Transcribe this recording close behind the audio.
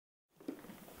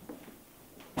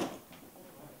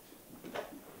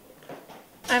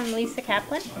I'm Lisa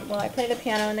Kaplan. Well, I play the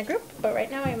piano in the group, but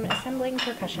right now I'm assembling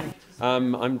percussion.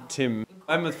 I'm Tim.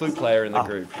 I'm a flute player in the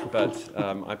group, but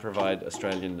I provide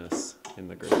Australianness in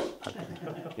the group,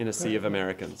 in a sea of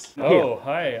Americans. Oh,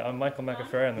 hi, I'm Michael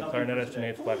Maccaferri. I'm the clarinetist in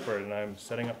 8th Blackbird, and I'm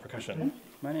setting up percussion.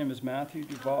 My name is Matthew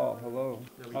Duvall. Hello.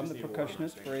 I'm the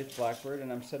percussionist for 8th Blackbird,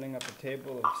 and I'm setting up a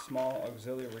table of small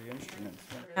auxiliary instruments.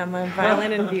 I'm a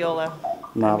violin and viola.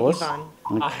 Marvelous. I'm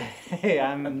Yvonne. Hey,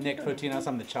 I'm Nick Photinos.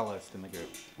 I'm the cellist in the group.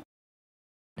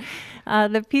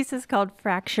 The piece is called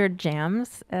Fractured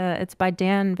Jams. It's by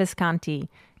Dan Visconti.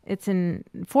 It's in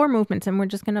 4 movements, and we're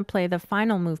just going to play the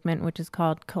final movement, which is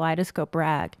called Kaleidoscope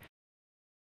Rag.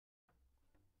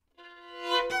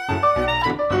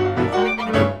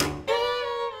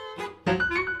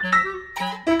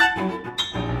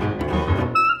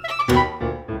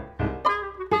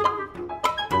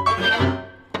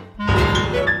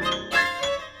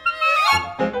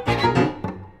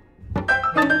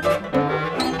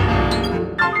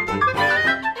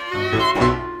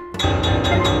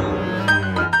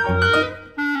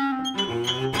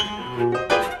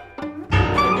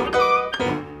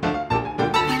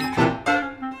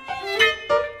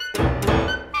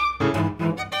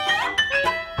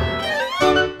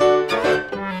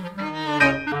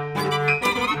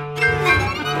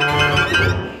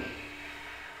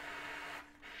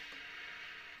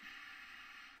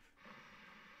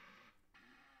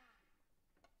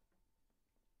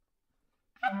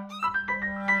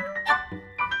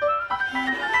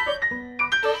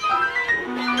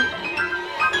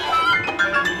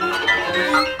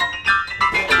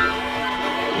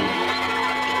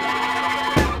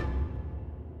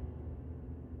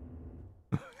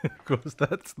 Of course,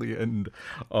 that's the end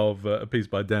of a piece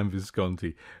by Dan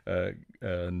Visconti,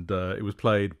 and it was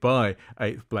played by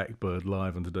 8th Blackbird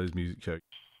live on today's music show.